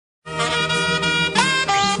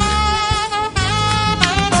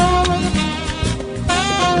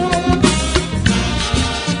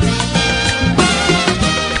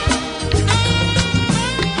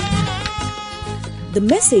The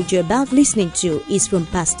message you're about listening to is from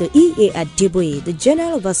Pastor E.A. Adeboye, the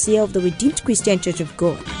General Overseer of the Redeemed Christian Church of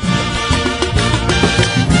God.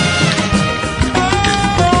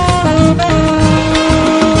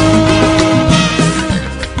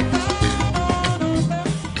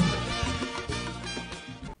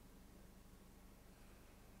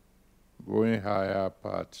 Going Higher,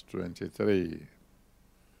 Part 23.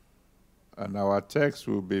 And our text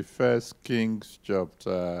will be 1 Kings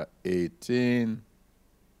chapter 18,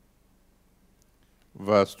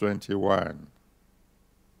 verse 21.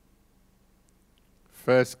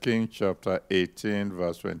 1 Kings chapter 18,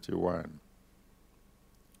 verse 21.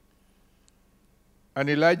 And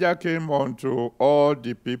Elijah came unto all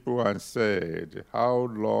the people and said, How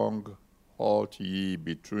long halt ye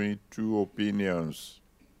between two opinions?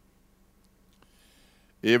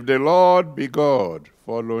 If the Lord be God,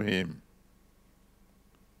 follow him.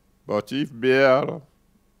 But if Baal,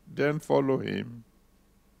 then follow him.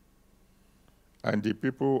 And the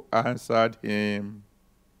people answered him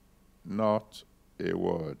not a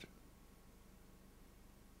word.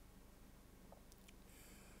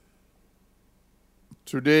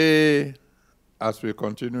 Today, as we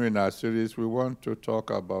continue in our series, we want to talk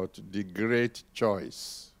about the great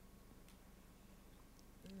choice.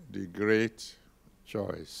 The great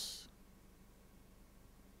choice.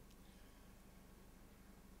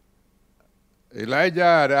 Elijah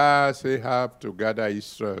had asked Ahab to gather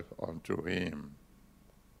Israel unto him,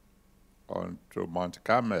 unto Mount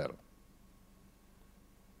Carmel.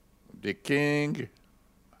 The king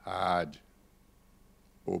had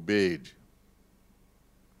obeyed.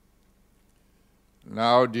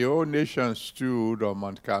 Now the whole nation stood on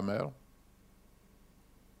Mount Carmel,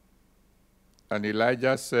 and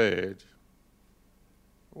Elijah said,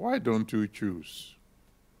 Why don't you choose?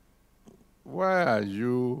 Why are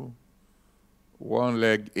you one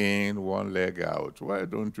leg in, one leg out? Why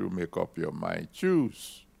don't you make up your mind?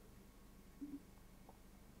 Choose.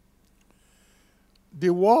 The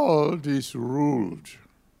world is ruled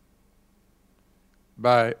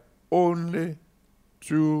by only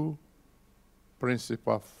two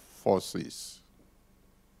principal forces: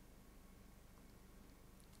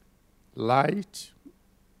 light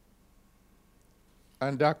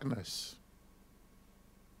and darkness.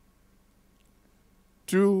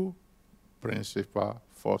 Two principal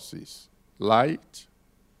forces: light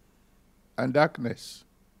and darkness.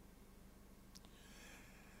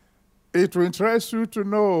 It will interest you to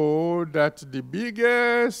know that the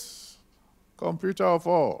biggest computer of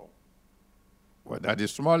all, whether the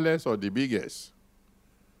smallest or the biggest,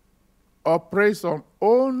 operates on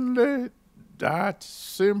only that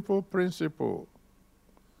simple principle: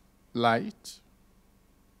 light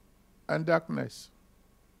and darkness.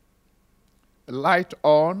 Light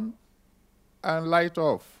on and light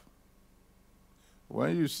off.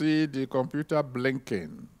 When you see the computer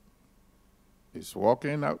blinking, it's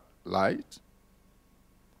working out: light,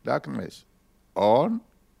 darkness, on,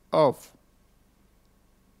 off.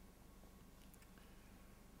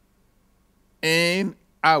 In,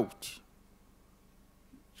 out.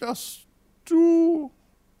 Just two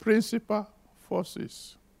principal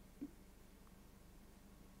forces.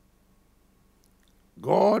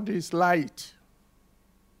 God is light.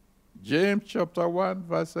 James chapter 1,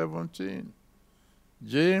 verse 17.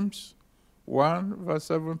 James 1, verse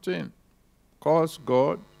 17. Calls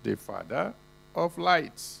God the Father of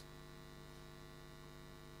lights.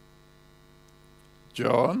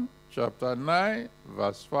 John chapter 9,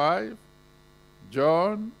 verse 5.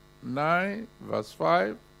 John 9, verse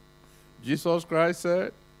 5. Jesus Christ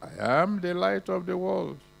said, I am the light of the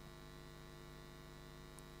world.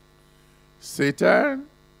 Satan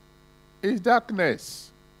is darkness.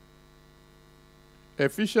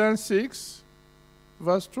 Ephesians 6,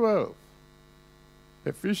 verse 12.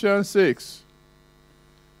 Ephesians 6,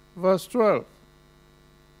 verse 12.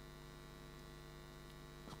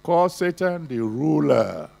 Call Satan the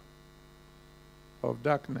ruler of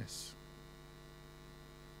darkness.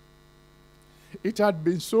 It had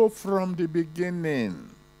been so from the beginning.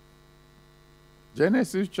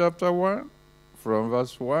 Genesis chapter 1, from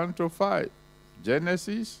verse 1 to 5.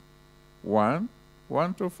 Genesis 1,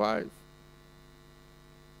 1 to 5.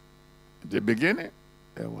 In the beginning,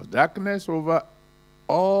 there was darkness over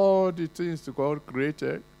all the things God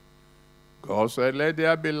created. God said, let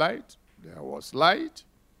there be light. There was light.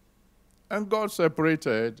 And God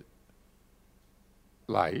separated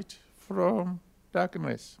light from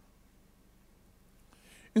darkness.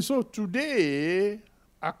 And so today,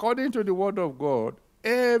 according to the Word of God,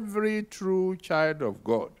 every true child of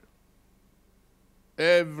God,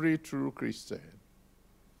 every true Christian,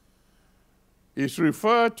 is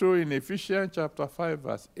referred to in Ephesians chapter 5,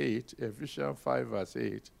 verse 8, Ephesians 5, verse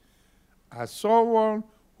 8, as someone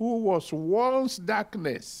who was once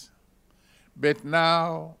darkness, but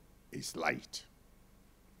now is light.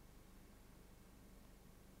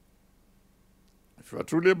 If you are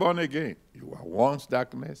truly born again, you were once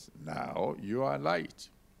darkness, now you are light.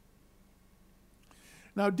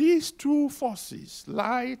 Now these two forces,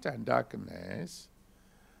 light and darkness,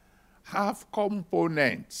 have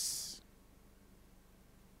components.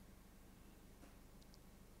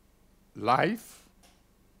 Life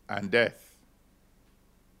and death.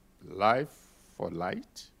 Life for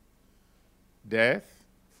light, death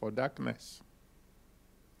for darkness.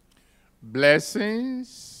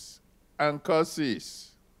 Blessings and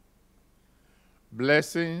curses.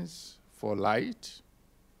 Blessings for light,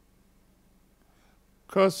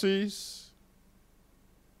 curses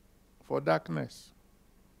for darkness.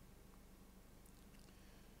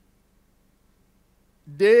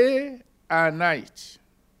 Day and night.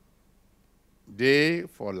 Day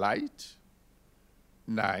for light,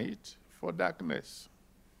 night for darkness.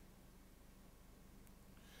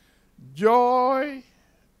 Joy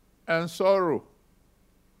and sorrow.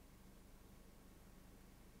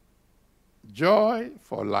 Joy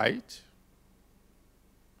for light,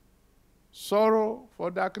 sorrow for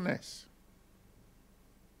darkness.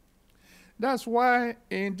 That's why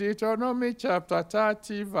in Deuteronomy chapter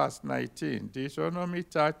 30, verse 19, Deuteronomy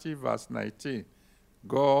 30, verse 19,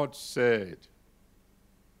 God said,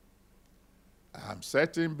 I'm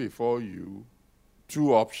setting before you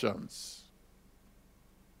two options,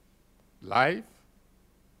 life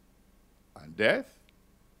and death,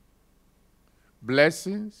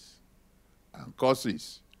 blessings and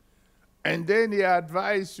curses. And then he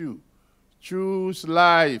advised you, choose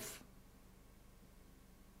life,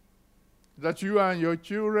 that you and your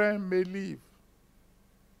children may live.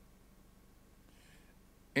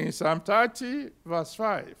 In Psalm 30, verse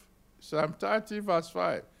 5, Psalm 30, verse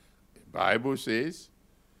 5, the Bible says,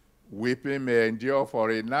 weeping may endure for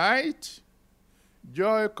a night,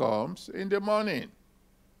 joy comes in the morning.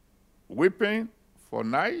 Weeping for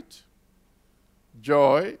night,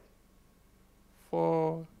 joy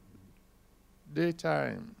for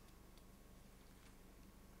daytime.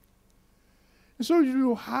 So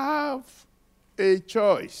you have a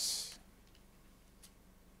choice,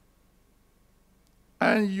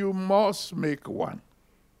 and you must make one.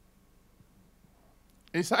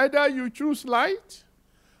 It's either you choose light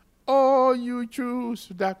or you choose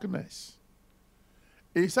darkness.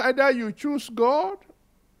 It's either you choose God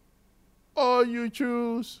or you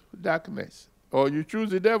choose darkness, or you choose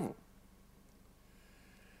the devil.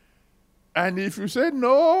 And if you say,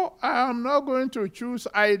 no, I'm not going to choose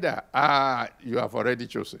either, you have already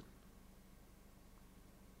chosen.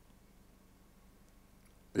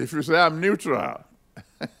 If you say, I'm neutral,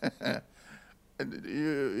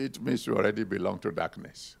 it means you already belong to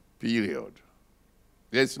darkness, period.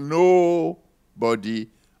 There's nobody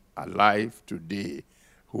alive today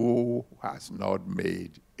who has not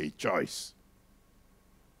made a choice.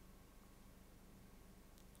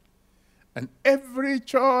 And every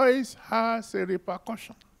choice has a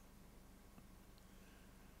repercussion.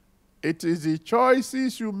 It is the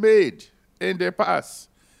choices you made in the past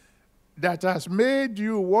that has made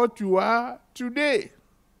you what you are today.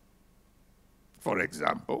 For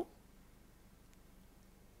example,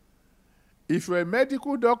 if you're a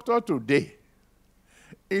medical doctor today,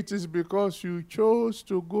 it is because you chose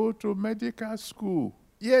to go to medical school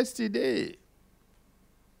yesterday.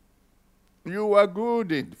 You were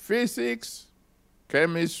good in physics,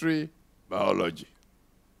 chemistry, biology.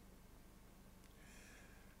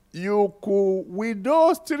 You could, with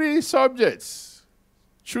those three subjects,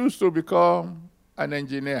 choose to become an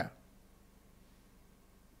engineer.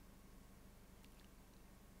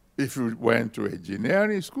 If you went to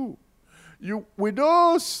engineering school, with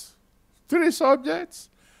those three subjects,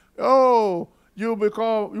 you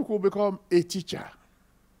could become a teacher,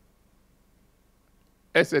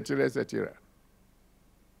 etc., etc.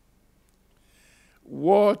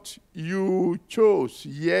 What you chose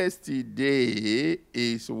yesterday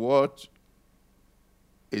is what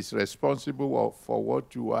is responsible for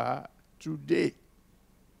what you are today.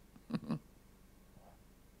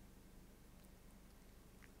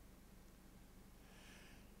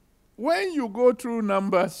 When you go through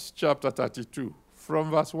Numbers chapter 32, from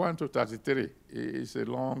verse 1 to 33, it's a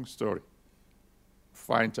long story.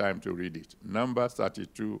 Find time to read it. Numbers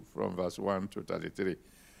 32, from verse 1 to 33.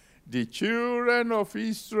 The children of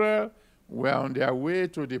Israel were on their way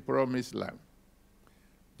to the promised land.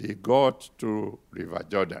 They got to River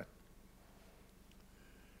Jordan.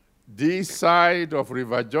 This side of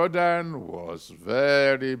River Jordan was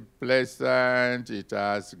very pleasant. It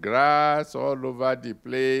has grass all over the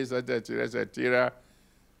place, etc., etc.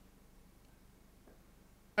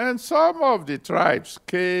 And some of the tribes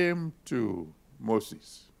came to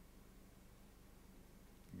Moses.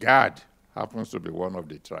 Gad happens to be one of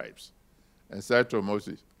the tribes, and said to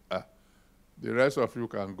Moses, the rest of you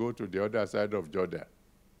can go to the other side of Jordan.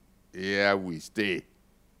 Here we stay.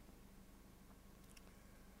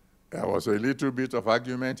 There was a little bit of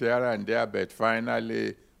argument here and there, but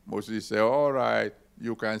finally Moses said, all right,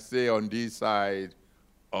 you can stay on this side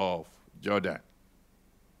of Jordan.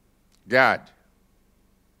 Gad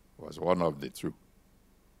was one of the two.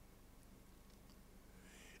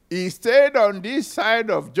 He stayed on this side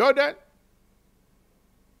of Jordan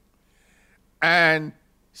and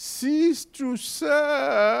ceased to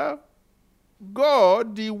serve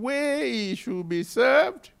God the way he should be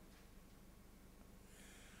served.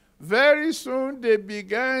 Very soon they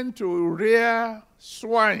began to rear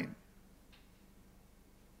swine,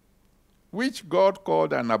 which God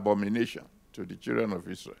called an abomination to the children of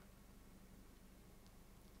Israel.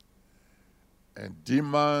 And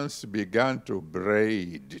demons began to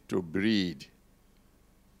breed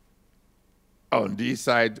on this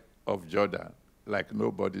side of Jordan like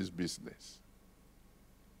nobody's business.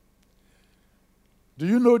 Do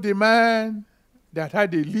you know the man that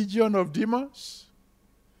had a legion of demons?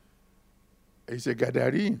 He's a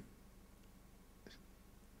Gadarene,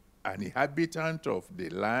 an inhabitant of the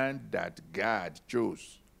land that God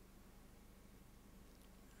chose.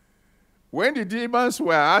 When the demons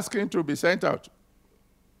were asking to be sent out,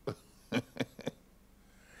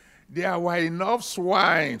 there were enough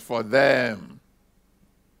swine for them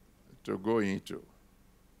to go into.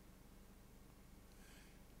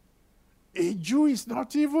 A Jew is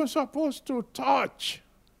not even supposed to touch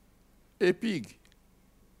a pig.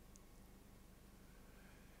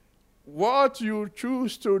 What you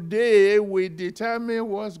choose today will determine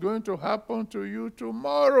what's going to happen to you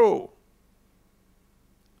tomorrow.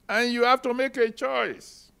 And you have to make a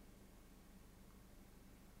choice.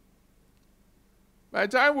 By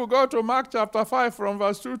the time we go to Mark chapter 5 from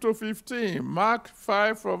verse 2 to 15, Mark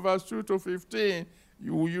 5 from verse 2 to 15,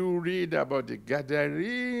 you read about the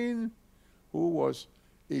Gadarene who was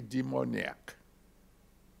a demoniac.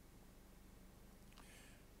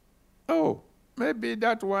 Oh, maybe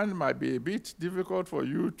that one might be a bit difficult for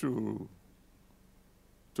you to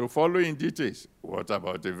follow in details. What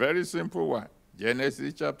about a very simple one?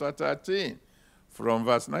 Genesis chapter 13, from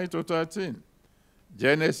verse 9 to 13.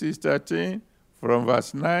 Genesis 13, from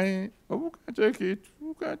verse 9. Oh, who can take it?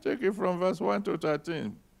 Who can take it from verse 1 to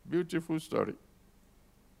 13? Beautiful story.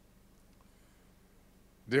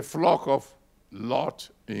 The flock of Lot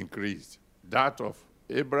increased. That of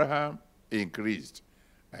Abraham increased.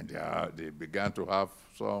 And they began to have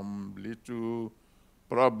some little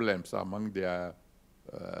problems among their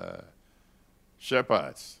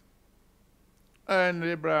shepherds. And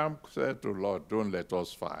Abraham said to Lot, don't let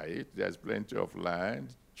us fight. There's plenty of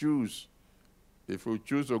land. Choose. If you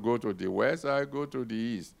choose to go to the west, I go to the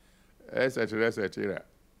east, etc., etc.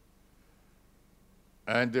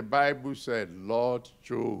 And the Bible said, Lot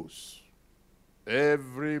chose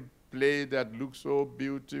every place that looks so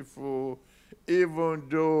beautiful, even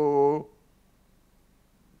though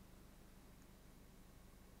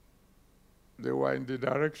they were in the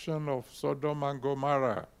direction of Sodom and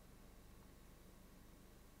Gomorrah.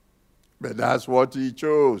 But that's what he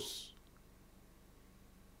chose.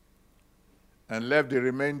 And left the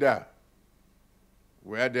remainder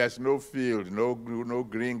where there's no field, no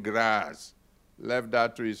green grass. Left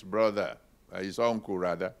that to his brother, his uncle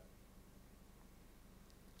rather.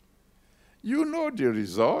 You know the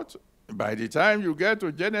result. By the time you get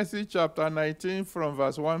to Genesis chapter 19 from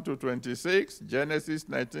verse 1 to 26, Genesis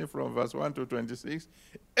 19 from verse 1 to 26,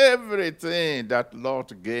 everything that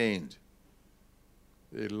Lot gained,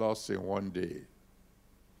 he lost in one day,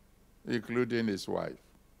 including his wife.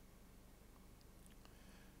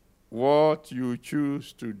 What you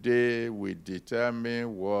choose today will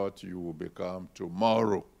determine what you will become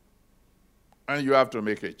tomorrow. And you have to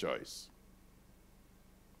make a choice.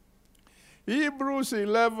 Hebrews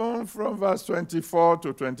 11 from verse 24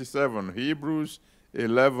 to 27. Hebrews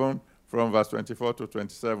 11 from verse 24 to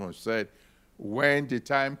 27 said, when the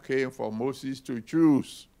time came for Moses to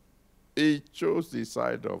choose, he chose the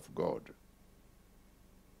side of God.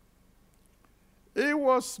 He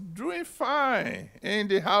was doing fine in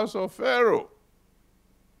the house of Pharaoh.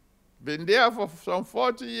 Been there for some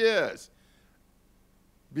 40 years,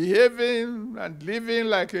 behaving and living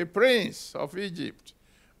like a prince of Egypt.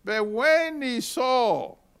 But when he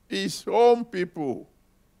saw his own people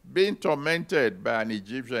being tormented by an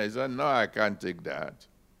Egyptian. He said, no, I can't take that.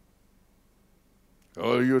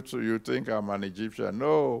 Oh, you think I'm an Egyptian?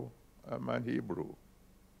 No, I'm an Hebrew.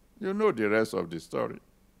 You know the rest of the story.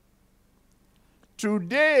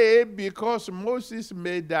 Today, because Moses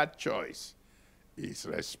made that choice, he's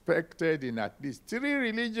respected in at least 3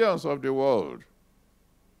 religions of the world: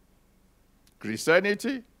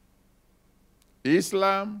 Christianity,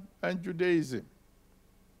 Islam, and Judaism.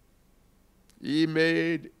 He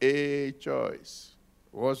made a choice.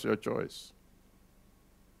 What's your choice?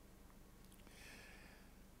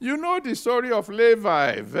 You know the story of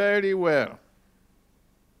Levi very well,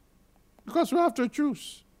 because you have to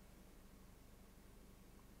choose.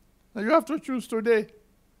 And you have to choose today.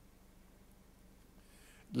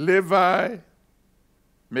 Levi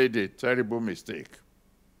made a terrible mistake.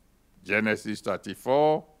 Genesis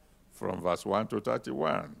 34, from verse 1 to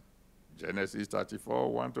 31. Genesis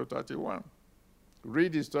 34, 1 to 31.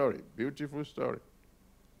 Read the story. Beautiful story.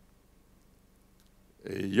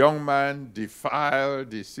 A young man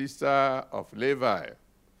defiled the sister of Levi,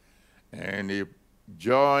 and he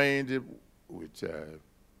joined with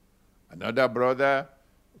another brother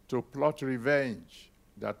to plot revenge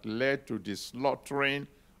that led to the slaughtering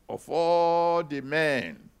of all the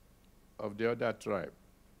men of the other tribe.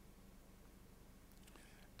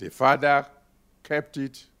 The father kept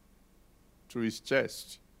it to his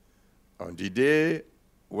chest. On the day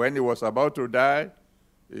when he was about to die,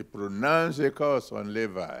 he pronounced a curse on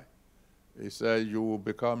Levi. He said, you will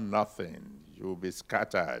become nothing. You will be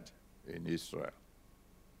scattered in Israel.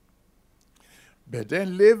 But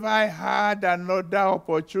then Levi had another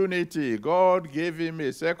opportunity. God gave him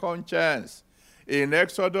a second chance. In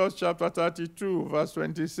Exodus chapter 32, verse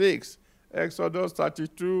 26, Exodus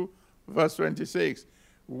 32, verse 26,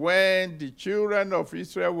 when the children of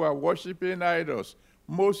Israel were worshiping idols,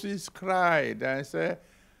 Moses cried and said,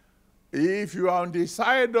 if you are on the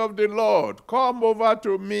side of the Lord, come over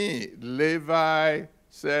to me. Levi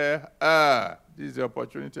said, this is the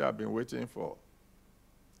opportunity I've been waiting for.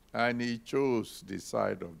 And he chose the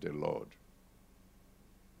side of the Lord.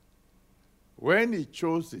 When he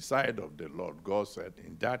chose the side of the Lord, God said,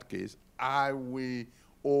 in that case, I will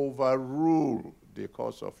overrule the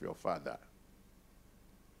curse of your father.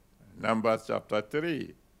 Numbers chapter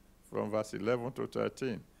 3, from verse 11 to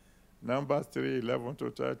 13. Numbers 3, 11 to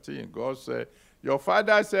 13. God said, your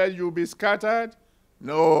father said you'll be scattered?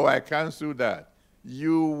 No, I can't do that.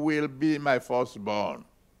 You will be my firstborn.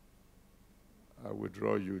 I will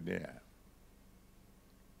draw you near.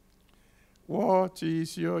 What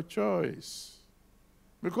is your choice?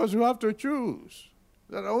 Because you have to choose.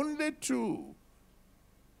 There are only 2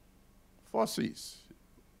 forces.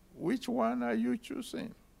 Which one are you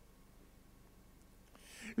choosing?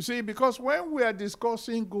 You see, because when we are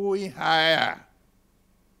discussing going higher,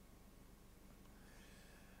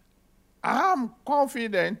 I'm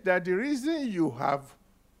confident that the reason you have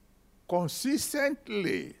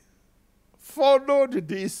consistently followed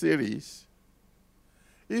this series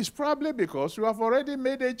is probably because you have already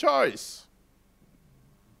made a choice.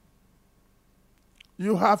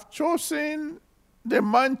 You have chosen the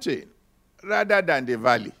mountain rather than the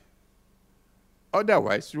valley.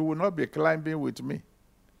 Otherwise, you will not be climbing with me.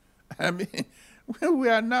 I mean, we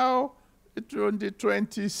are now on the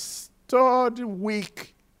 23rd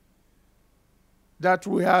week that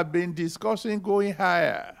we have been discussing going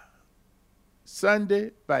higher,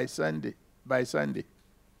 Sunday by Sunday by Sunday.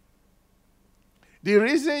 The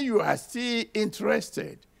reason you are still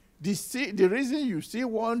interested, the reason you still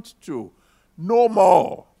want to know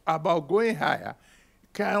more about going higher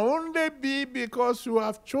can only be because you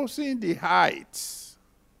have chosen the heights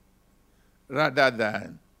rather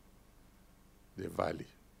than the valley.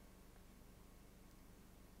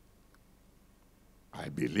 I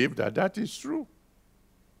believe that that is true.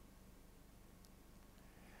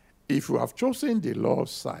 If you have chosen the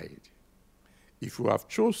Lord's side, if you have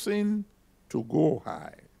chosen to go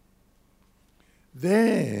high,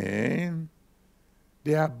 then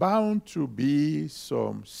there are bound to be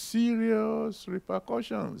some serious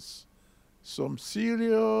repercussions, some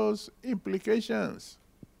serious implications.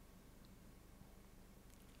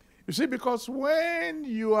 You see, because when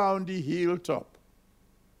you are on the hilltop,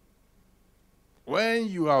 when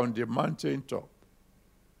you are on the mountaintop,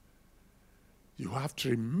 you have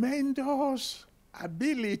tremendous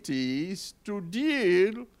abilities to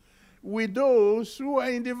deal with those who are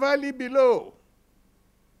in the valley below.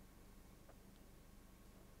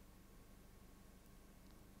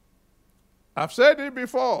 I've said it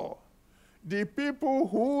before. The people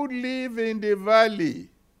who live in the valley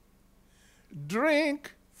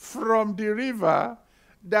drink from the river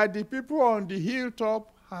that the people on the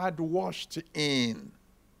hilltop had washed in.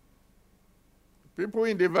 People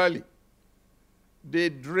in the valley, they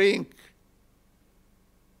drink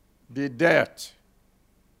the dirt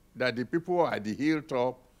that the people at the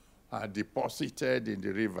hilltop had deposited in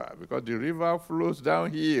the river, because the river flows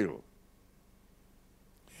downhill.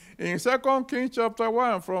 In 2 Kings chapter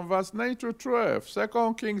 1, from verse 9 to 12,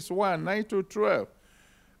 2 Kings 1, 9 to 12,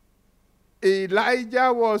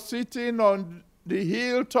 Elijah was sitting on the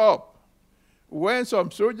hilltop when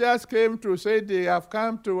some soldiers came to say they have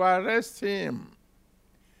come to arrest him.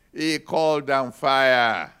 He called down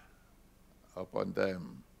fire upon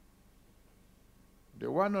them. The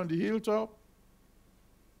one on the hilltop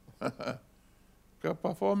can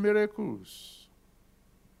perform miracles.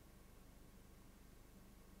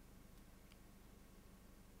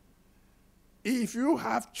 If you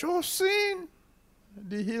have chosen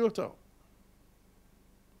the hilltop,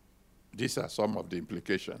 these are some of the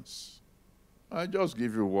implications. I'll just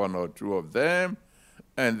give you one or two of them,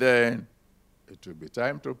 and then it will be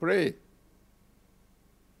time to pray.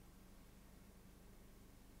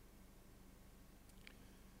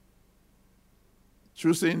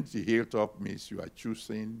 Choosing the hilltop means you are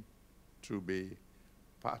choosing to be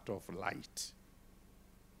part of light.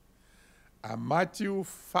 And Matthew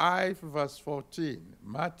 5, verse 14,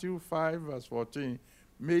 Matthew 5, verse 14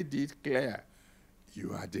 made it clear.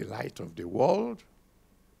 You are the light of the world.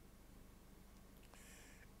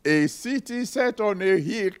 A city set on a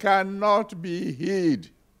hill cannot be hid.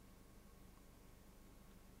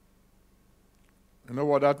 You know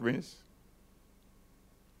what that means?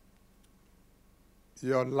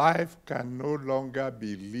 Your life can no longer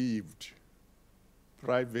be lived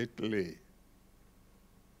privately.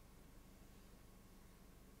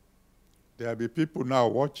 There will be people now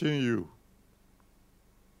watching you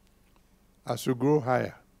as you grow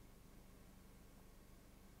higher.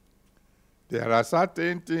 There are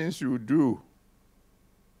certain things you do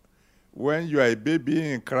when you are a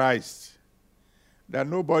baby in Christ that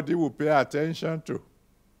nobody will pay attention to.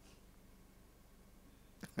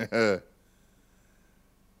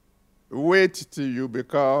 Wait till you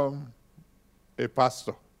become a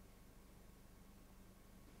pastor,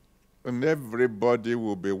 and everybody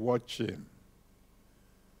will be watching.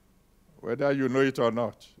 Whether you know it or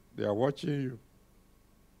not, they are watching you.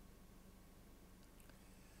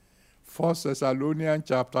 1 Thessalonians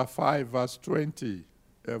chapter 5, verse 20,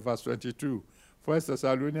 verse 22. 1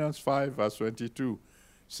 Thessalonians 5, verse 22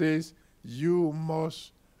 says, you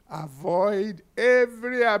must avoid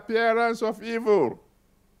every appearance of evil.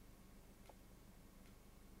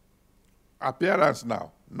 Appearance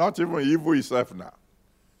now, not even evil itself now.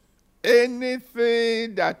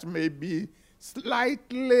 Anything that may be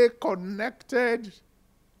slightly connected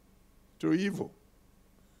to evil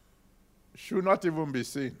should not even be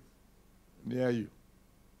seen near you.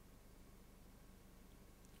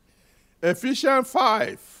 Ephesians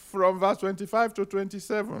 5 from verse 25 to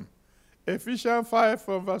 27. Ephesians 5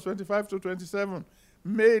 from verse 25 to 27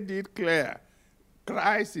 made it clear.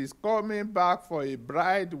 Christ is coming back for a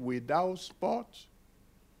bride without spot,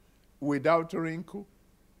 without wrinkle,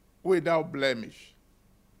 without blemish.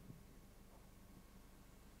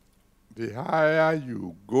 The higher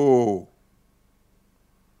you go,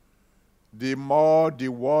 the more the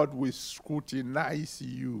world will scrutinize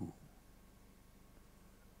you.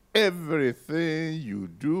 Everything you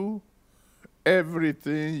do,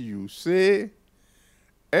 everything you say,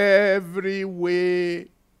 every way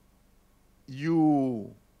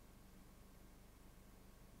you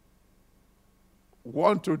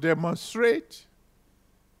want to demonstrate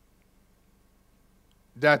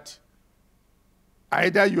that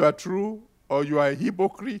either you are true or you are a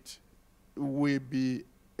hypocrite will be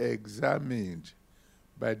examined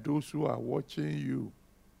by those who are watching you.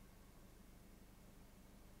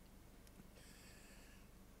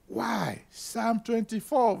 Why? Psalm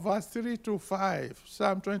 24, verse 3 to 5.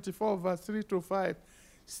 Psalm 24, verse 3 to 5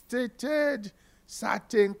 stated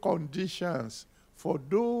certain conditions for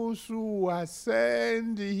those who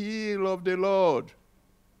ascend the hill of the Lord.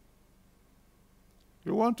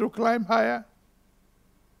 You want to climb higher?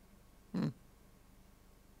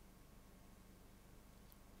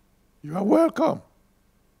 You are welcome.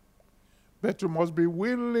 But you must be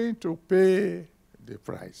willing to pay the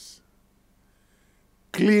price.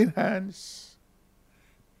 Clean hands,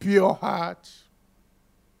 pure heart,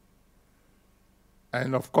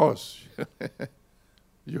 and of course,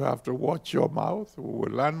 you have to watch your mouth. We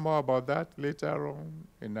will learn more about that later on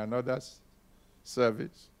in another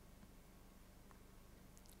service.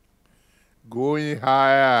 Going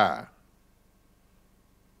higher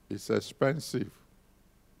is expensive.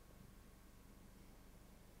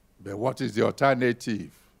 But what is the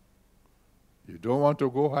alternative? You don't want to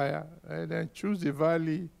go higher, then choose the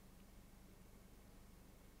valley.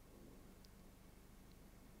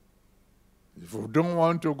 If you don't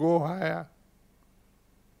want to go higher,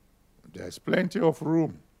 there's plenty of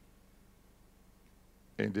room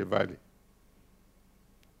in the valley.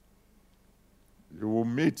 You will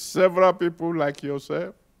meet several people like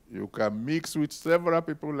yourself. You can mix with several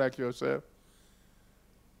people like yourself.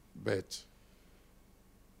 But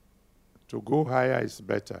to go higher is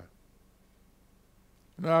better.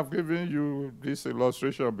 You know, I've given you this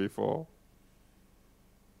illustration before,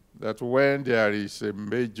 that when there is a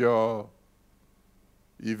major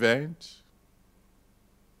event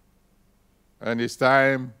and it's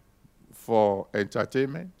time for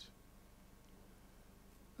entertainment,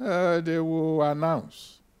 they will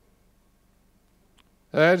announce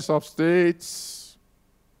heads of states,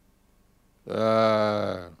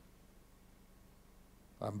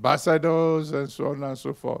 ambassadors, and so on and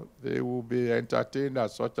so forth. They will be entertained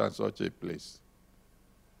at such and such a place.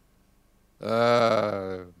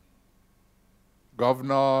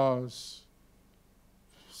 Governors,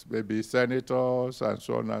 maybe senators, and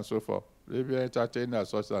so on and so forth. They will be entertained at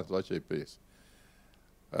such and such a place.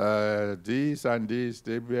 This and this,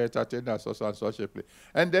 they will be entertained at such and such a place.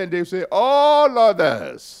 And then they say, all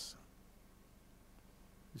others,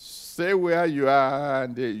 stay where you are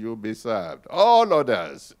and you'll be served. All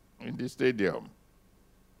others in the stadium.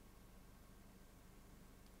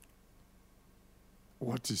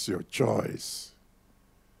 What is your choice?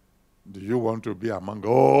 Do you want to be among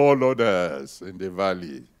all others in the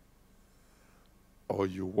valley? Or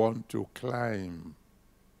you want to climb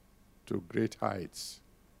to great heights,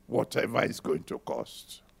 whatever it's going to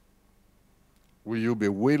cost? Will you be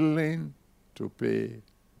willing to pay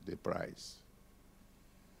the price?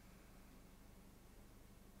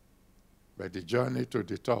 But the journey to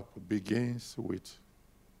the top begins with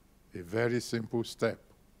a very simple step.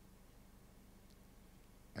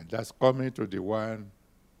 And that's coming to the one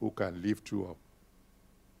who can lift you up.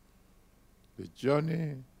 The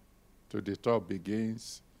journey to the top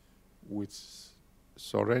begins with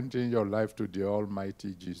surrendering your life to the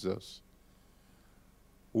Almighty Jesus,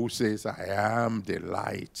 who says, I am the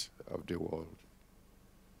light of the world.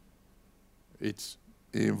 It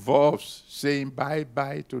involves saying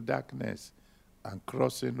bye-bye to darkness and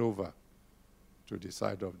crossing over to the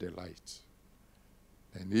side of the light.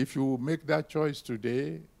 And if you make that choice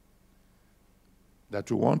today, that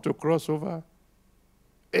you want to cross over,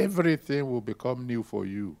 everything will become new for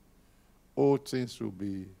you. All things will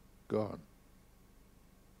be gone.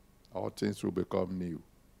 All things will become new.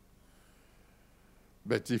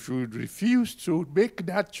 But if you refuse to make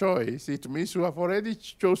that choice, it means you have already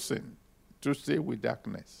chosen to stay with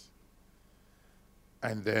darkness.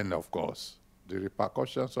 And then, of course, the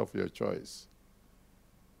repercussions of your choice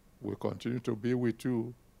will continue to be with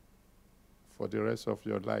you for the rest of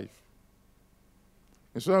your life.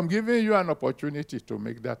 And so I'm giving you an opportunity to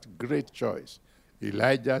make that great choice.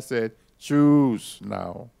 Elijah said, choose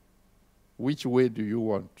now. Which way do you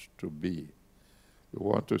want to be? You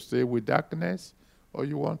want to stay with darkness, or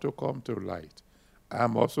you want to come to light?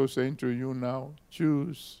 I'm also saying to you now,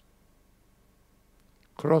 choose.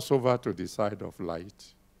 Cross over to the side of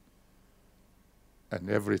light, and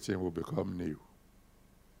everything will become new.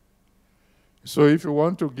 So if you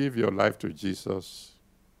want to give your life to Jesus,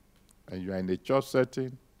 and you are in a church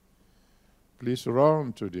setting, please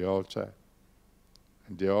run to the altar,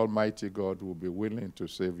 and the Almighty God will be willing to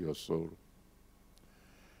save your soul.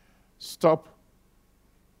 Stop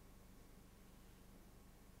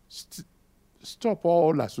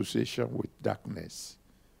all association with darkness,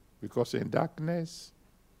 because in darkness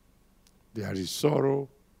there is sorrow,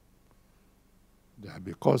 there will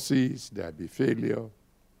be curses, there will be failure.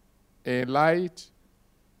 In light,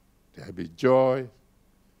 there will be joy,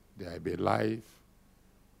 there will be life,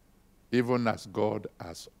 even as God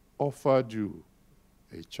has offered you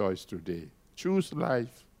a choice today. Choose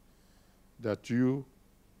life that you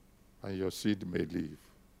and your seed may live.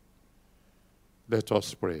 Let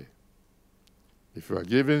us pray. If you are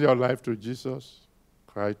giving your life to Jesus,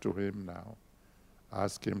 cry to him now.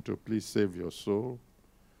 Ask him to please save your soul.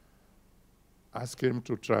 Ask him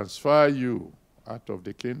to transfer you out of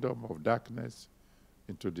the kingdom of darkness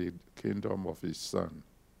into the kingdom of his Son,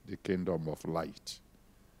 the kingdom of light.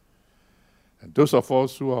 And those of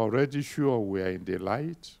us who are already sure we are in the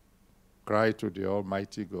light, cry to the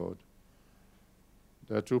Almighty God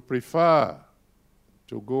that you prefer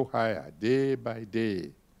to go higher day by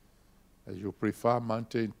day, as you prefer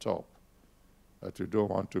mountain top, that you don't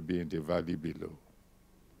want to be in the valley below.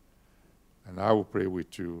 And I will pray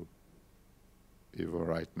with you even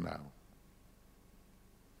right now.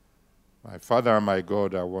 My Father and my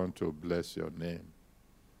God, I want to bless your name.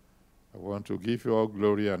 I want to give you all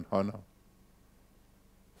glory and honor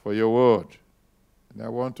for your word. And I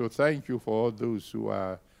want to thank you for all those who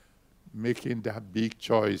are making that big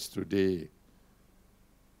choice today,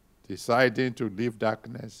 deciding to leave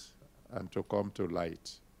darkness and to come to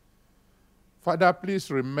light. Father,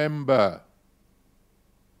 please remember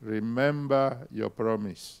your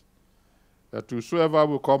promise that whosoever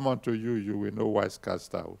will come unto you, you will no wise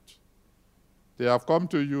cast out. They have come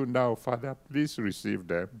to you now, Father. Please receive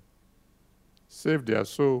them. Save their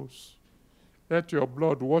souls. Let your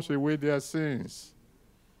blood wash away their sins.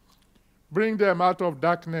 Bring them out of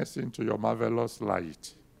darkness into your marvelous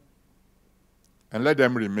light. And let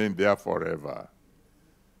them remain there forever.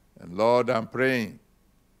 And Lord, I'm praying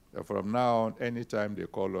that from now on, anytime they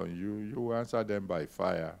call on you, you will answer them by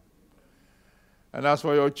fire. And as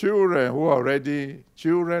for your children who are already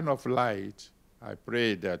children of light, I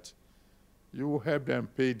pray that you will help them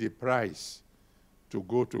pay the price to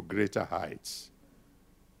go to greater heights.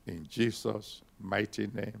 In Jesus' mighty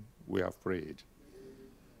name, we have prayed.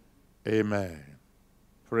 Amen.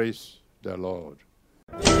 Praise the Lord.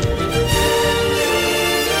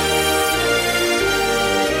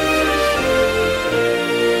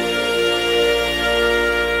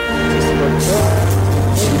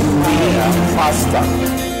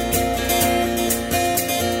 Faster.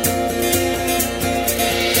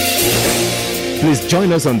 Please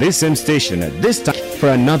join us on this same station at this time for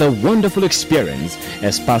another wonderful experience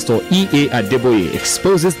as Pastor E.A. Adeboye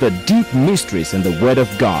exposes the deep mysteries in the Word of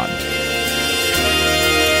God.